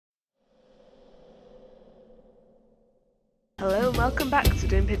Hello and welcome back to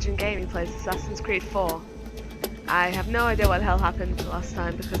DoomPigeon Gaming plays Assassin's Creed 4. I have no idea what the hell happened the last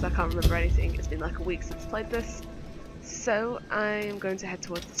time because I can't remember anything. It's been like a week since I played this. So I am going to head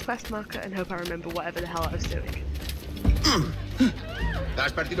towards this quest marker and hope I remember whatever the hell I was doing.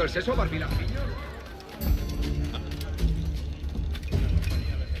 ¿Has partido el seso, barbilampiño?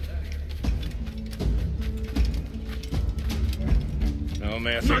 No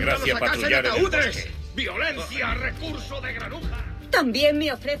me hace gracia patrullar en el bosque. ¡Violencia, recurso de granuja! También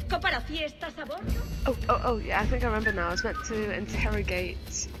me ofrezco para fiestas a bordo. Oh, yeah, I think I remember now. I was meant to interrogate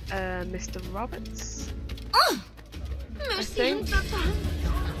Mr. Roberts. ¡Oh! Me siento tan...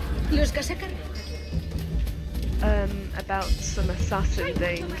 ¿Los casacarros? About some assassin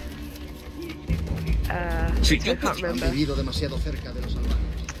thing. I can't remember. Vivido demasiado cerca de los salvajes.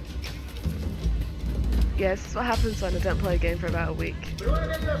 Yeah, this is what happens when I don't play a game for about a week.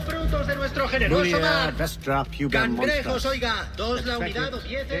 ¡Prueben los frutos de nuestro generoso mar! Best drop, you ¡Cangrejos, oiga! ¡Dos la unidad o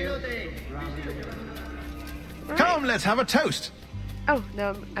 10 elote! Come, let's have a toast. Oh,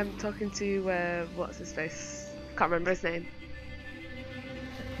 no, I'm talking to, what's his face? Can't remember his name.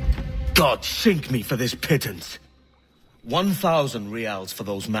 God sink me for this pittance. 1,000 reals for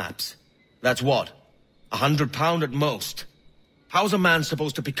those maps. That's what? £100 at most. How's a man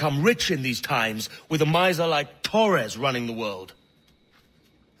supposed to become rich in these times with a miser like Torres running the world?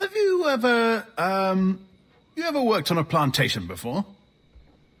 Have you ever worked on a plantation before?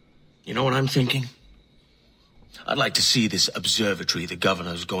 You know what I'm thinking? I'd like to see this observatory the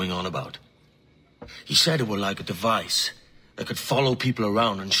governor's going on about. He said it were like a device that could follow people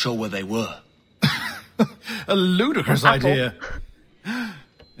around and show where they were. A ludicrous idea.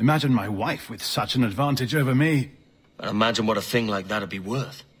 Imagine my wife with such an advantage over me. And imagine what a thing like that'd be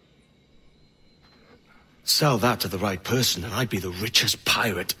worth. Sell that to the right person and I'd be the richest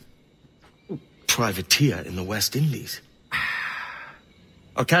pirate. Privateer in the West Indies.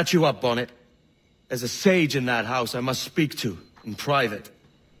 I'll catch you up, Bonnet. There's a sage in that house I must speak to, in private.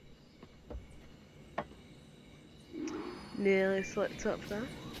 Nearly slipped up there.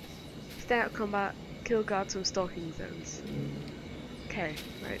 Stay out of combat, kill guards from stalking zones. Okay,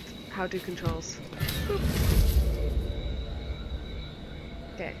 right. How do controls? Boop.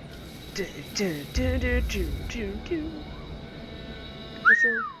 Okay.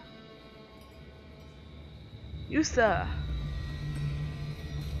 Whistle. You, sir.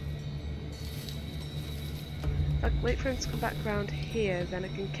 Like, wait for him to come back around here, then I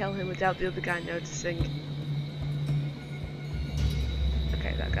can kill him without the other guy noticing.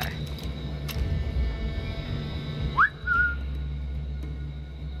 Okay, that guy.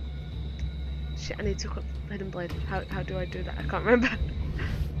 Shit, I need to equip Hidden Blade. How do I do that? I can't remember.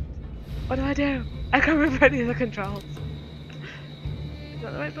 What do I do? I can't remember any of the controls. Is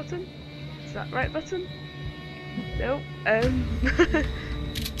that the right button? Is that the right button? No.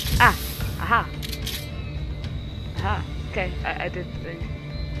 Ah! Aha! Aha! Okay, I did the thing.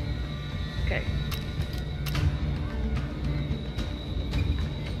 Okay.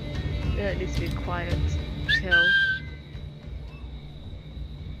 It needs to be quiet. Chill.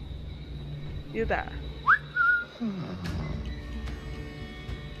 You there?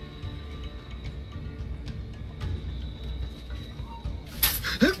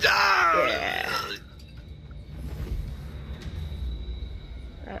 Yeah.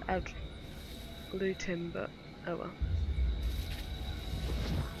 I'd loot him, but oh well.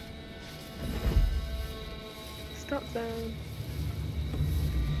 Stop down.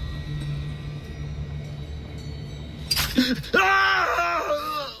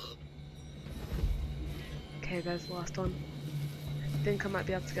 Okay, there's the last one. I think I might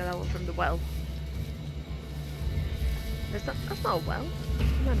be able to get that one from the well. That's not a well. What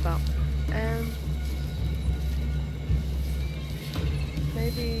am I about?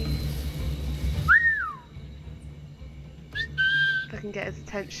 Maybe if I can get his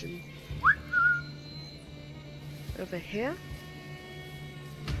attention over here.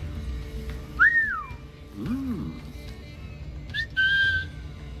 Come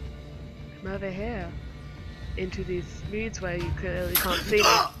over here into these reeds where you clearly can't see me.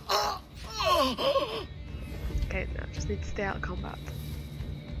 Okay, now I just need to stay out of combat.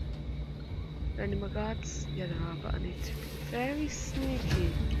 Are there any more guards? Yeah, there are, but I need to be very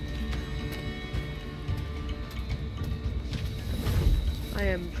sneaky. I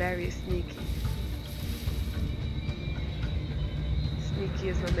am very sneaky. Sneaky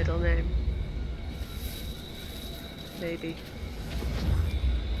is my middle name. Maybe.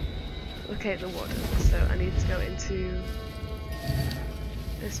 Locate the warden, so I need to go into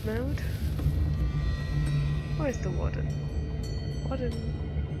this mode. Where's the warden? Warden.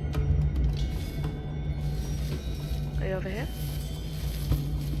 I way over here.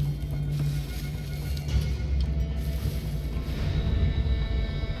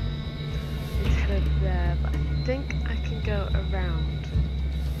 Let's head over there, but I think I can go around.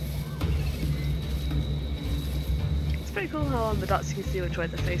 It's pretty cool how on the dots you can see which way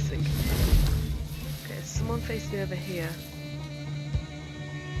they're facing. Okay, is someone facing over here?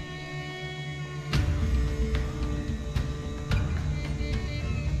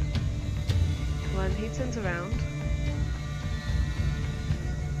 When he turns around,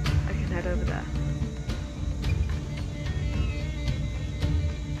 I can head over there.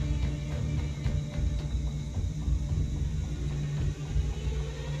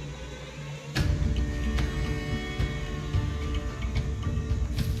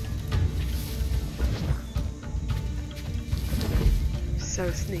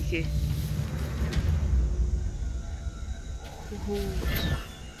 So sneaky. Ooh.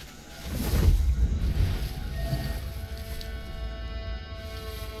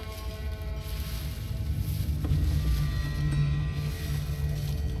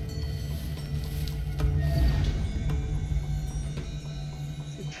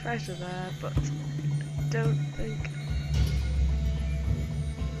 Treasure there, but I don't think it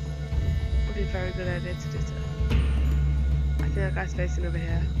would be a very good idea to do so. I think that guy's facing over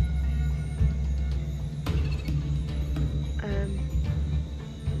here.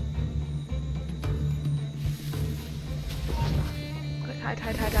 Quick, hide,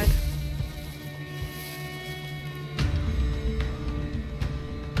 hide, hide, hide.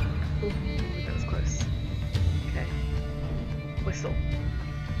 Ooh, that was close. Okay. Whistle.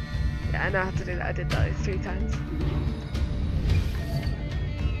 Yeah, I know how to do that. I did that like 3 times.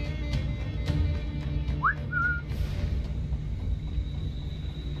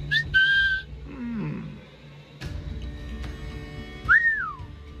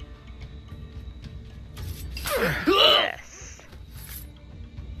 Yes.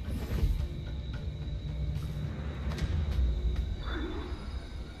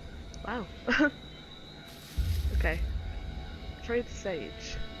 Wow. Okay. Trade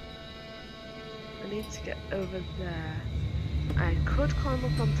sage. I need to get over there. I could climb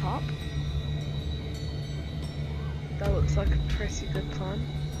up on top. That looks like a pretty good plan.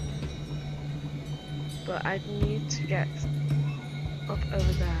 But I need to get up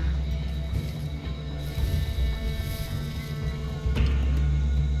over there.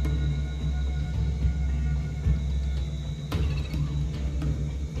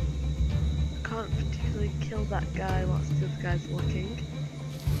 I can't particularly kill that guy whilst the other guy's looking.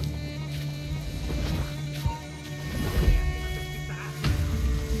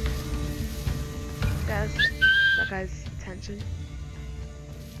 That guy's attention.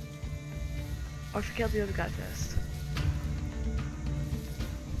 Or if you kill the other guy first.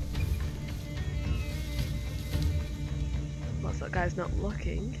 Whilst that guy's not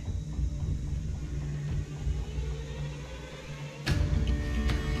looking.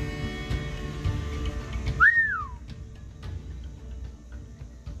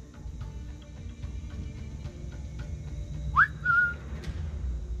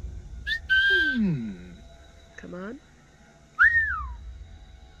 Come on.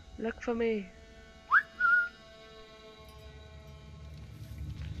 Look for me.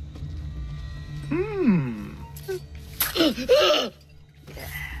 Yeah.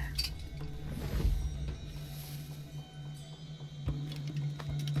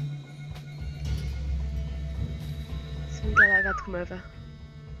 So we got that guy to come over.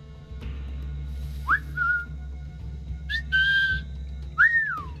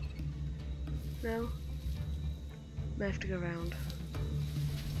 No. May have to go around.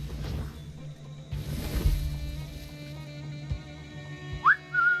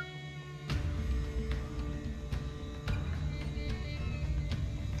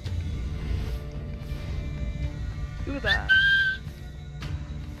 Who that?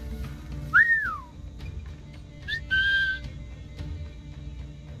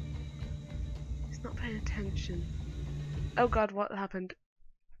 He's not paying attention. Oh god, what happened?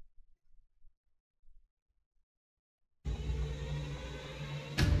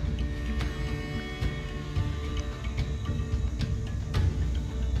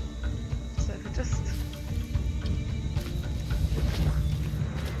 So if I just...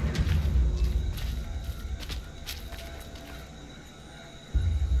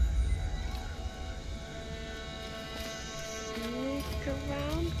 sneak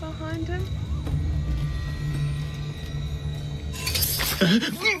around behind him?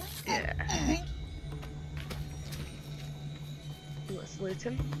 Yeah. Let's loot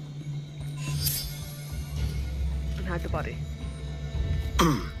him. And hide the body.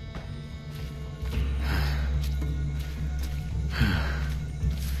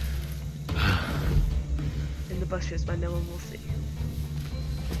 bushes where no one will see.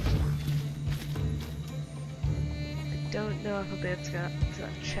 I don't know if I'll be able to get to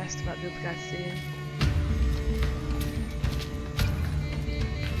that chest without the other guy seeing.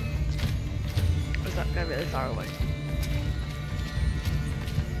 Or is that guy really far away?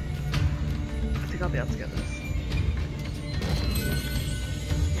 I think I'll be able to get this.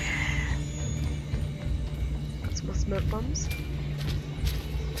 Yeah. Got some more smoke bombs.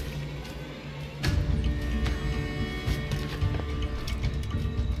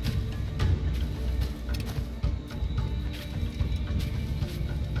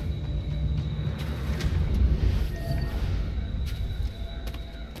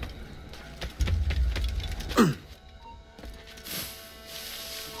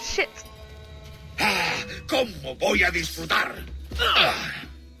 ¿Cómo voy a disfrutar?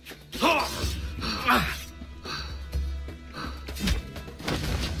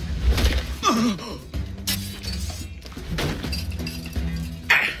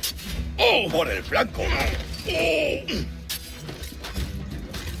 ¡Oh, por el flanco!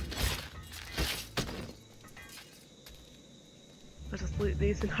 I'll just loot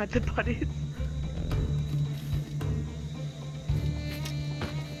these and hide the bodies.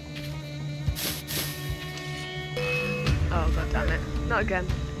 Oh god damn it. Not again.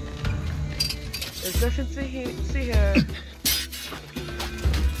 There's nothing to see here.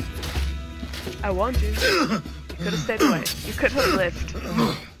 I warned you. You could have stayed away. You could have lived.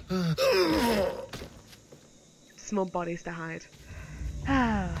 Small bodies to hide.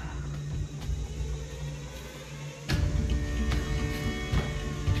 I'm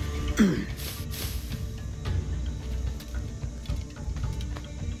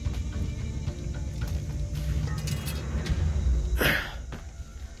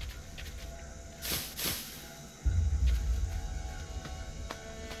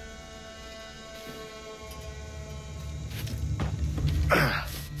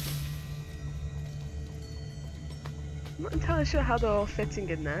not entirely sure how they're all fitting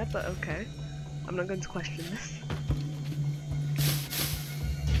in there, but okay. I'm not going to question this.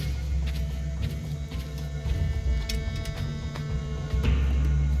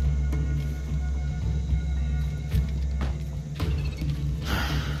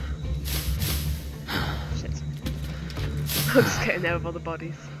 Shit. I'm just getting there with all the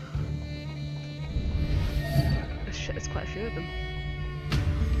bodies. Oh shit, there's quite a few of them.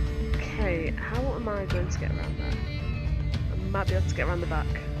 Okay, how am I going to get around that? I might be able to get around the back.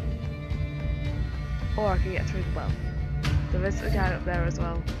 Or I can get through the well. There is a guy up there as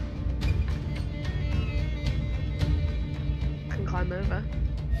well. Can climb over.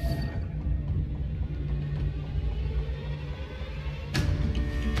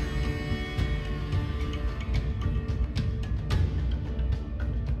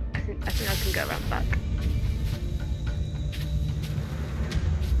 I think I can get around the back.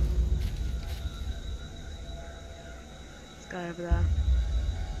 Guy over there.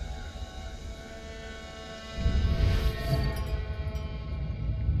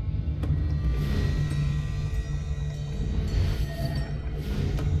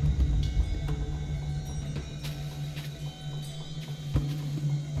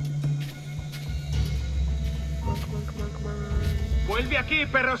 Come on. ¡Vuelve aquí,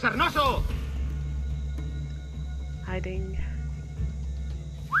 perro sarnoso! Hiding.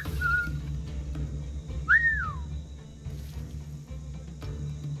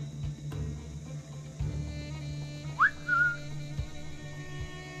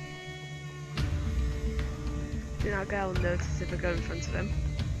 That guy will notice if I go in front of him.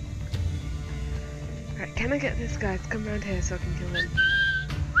 Right, can I get this guy to come around here so I can kill him?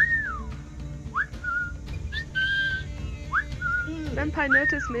 Senpai,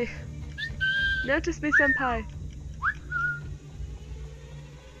 notice me! Notice me, Senpai!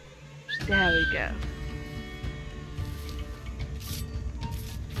 There we go.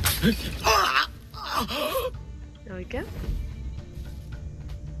 There we go.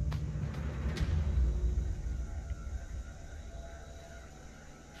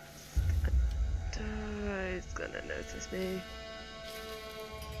 He's gonna notice me.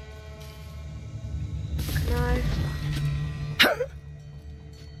 Can I?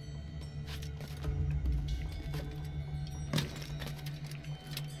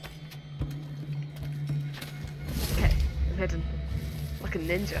 Okay, I'm hidden. Like a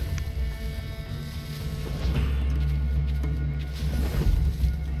ninja.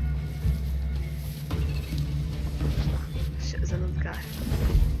 Shit, there's another guy.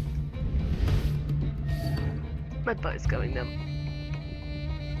 My boat's going now.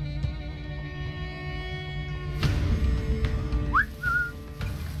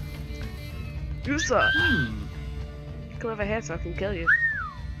 You sir. come over here so I can kill you.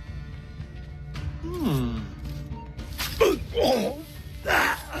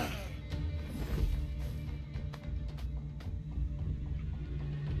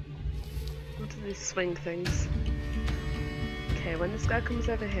 What are these swing things? Okay, when this guy comes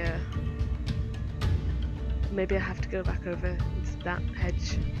over here, maybe I have to go back over into that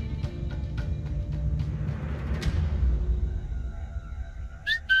hedge.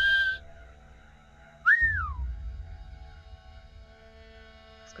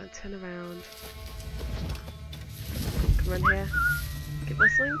 Just gonna turn around. Come on here. Keep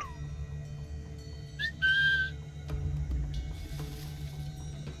whistling.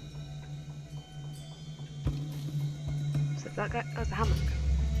 So if that guy, oh, it's a hammock.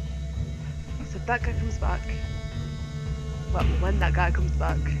 So if that guy comes back, well, when that guy comes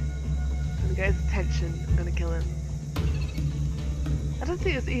back, I'm gonna get his attention, I'm gonna kill him. I don't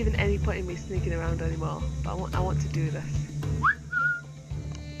think there's even any point in me sneaking around anymore, but I want to do this.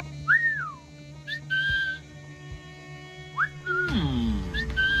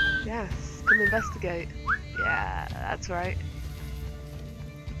 Yes, come investigate. Yeah, that's right.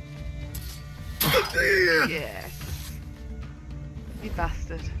 Yes. You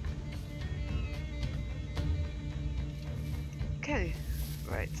bastard. Okay,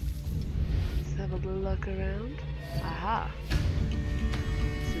 right. Let's have a look around. Aha!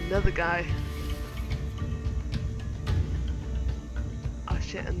 It's another guy. Oh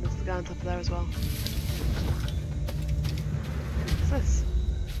shit, and there's the guy on top of there as well. What's this?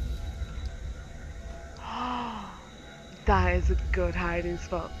 That is a good hiding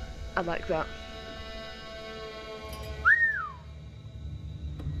spot. I like that.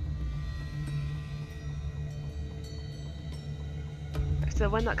 So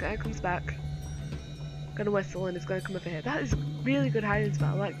when that guy comes back, I'm gonna whistle and it's gonna come over here. That is a really good hiding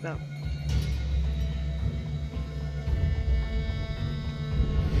spot, I like that.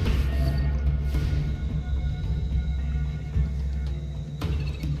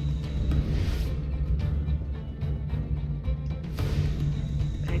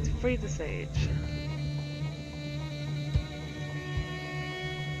 I need to free the sage.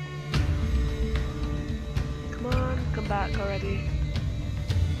 Come on, come back already.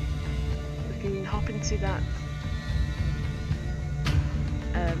 We can hop into that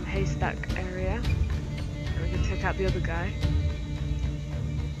haystack area and we can take out the other guy.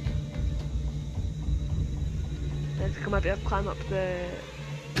 Then I think I might be able to climb up the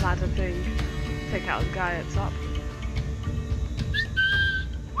ladder thing, take out the guy at the top.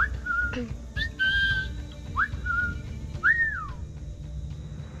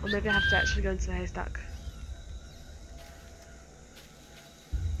 Or maybe I have to actually go into the haystack.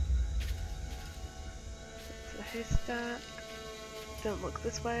 It's the haystack. Don't look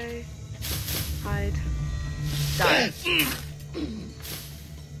this way. Hide. Die.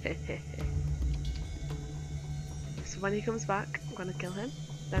 So when he comes back, I'm gonna kill him.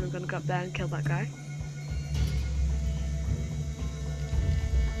 Then I'm gonna go up there and kill that guy.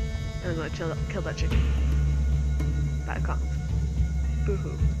 And I'm gonna kill that chicken. But I can't.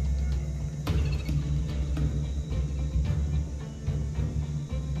 Boo-hoo.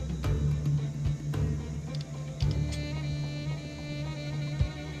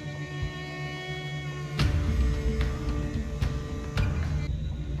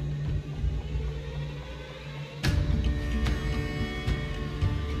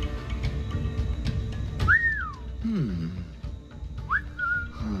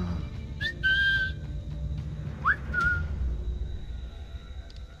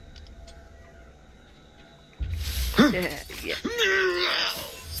 Yeah. I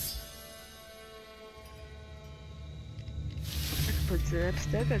can put the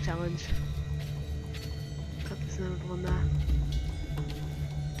Abstergo challenge. God, there's another one there.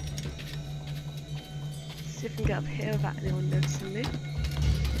 Let's see if I can get up here without anyone noticing me.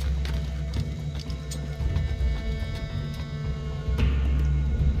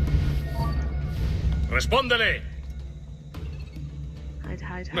 ¡Respóndele! Hide,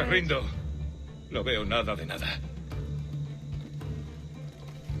 hide, hide. Me rindo. No veo nada de nada.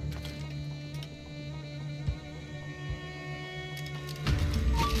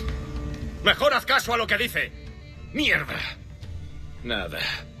 Mejor haz caso a lo que dice. ¡Mierda! Nada.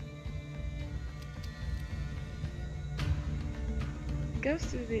 Goes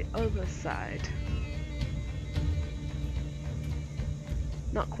to the other side.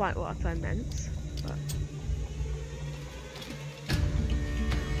 Not quite what I meant, but...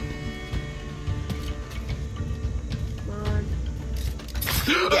 Come on.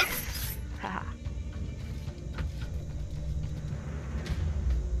 Yes! Haha.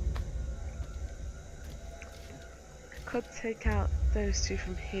 could take out those two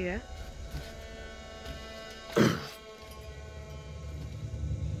from here.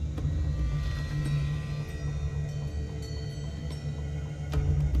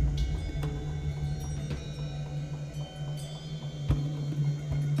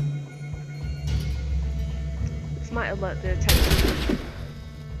 This might alert the attention.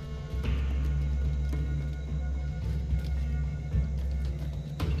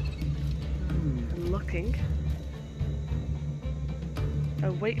 Looking.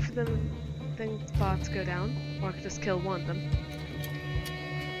 Oh, wait for the thing bar to go down, or I could just kill one of them.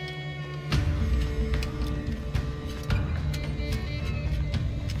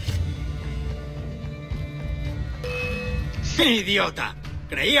 ¡Idiota!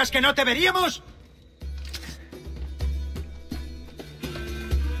 ¿Creías que no te veríamos?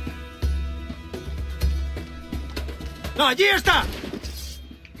 ¡Allí está!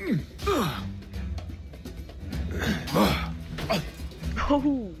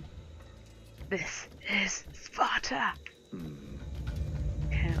 Oh, this is Sparta.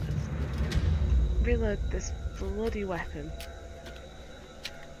 Okay, let's reload this bloody weapon.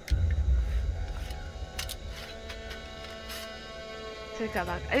 Take out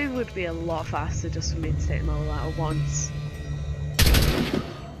that. It would be a lot faster just for me to take them all out at once.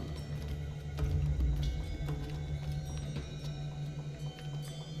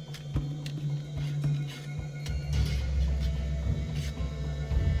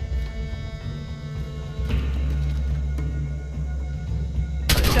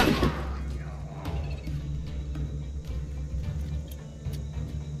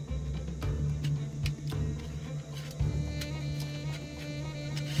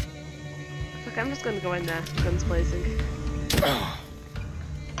 I'm just gonna go in there, guns blazing.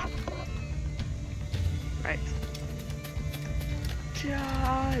 Right.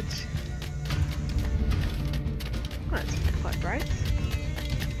 Charge! Oh, that's quite bright.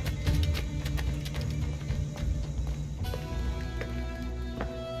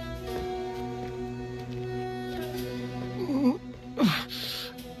 Oh,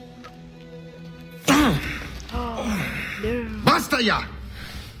 no. ¡Basta ya!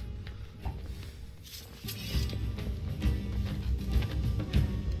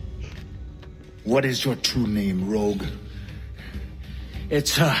 What is your true name, rogue?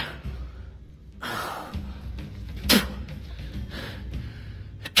 It's,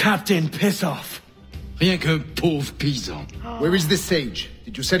 Captain Pissoff. Rien qu'un pauvre paysan. Where is the sage?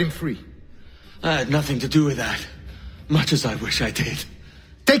 Did you set him free? I had nothing to do with that. Much as I wish I did.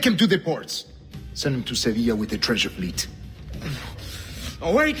 Take him to the ports. Send him to Sevilla with the treasure fleet.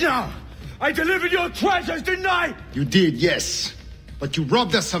 Oh, wait now! I delivered your treasures, didn't I? You did, yes. But you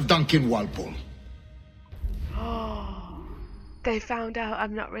robbed us of Duncan Walpole. Oh, they found out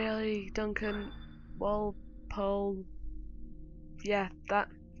I'm not really Duncan Walpole. Yeah, that.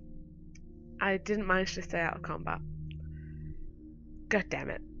 I didn't manage to stay out of combat. God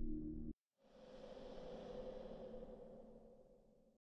damn it.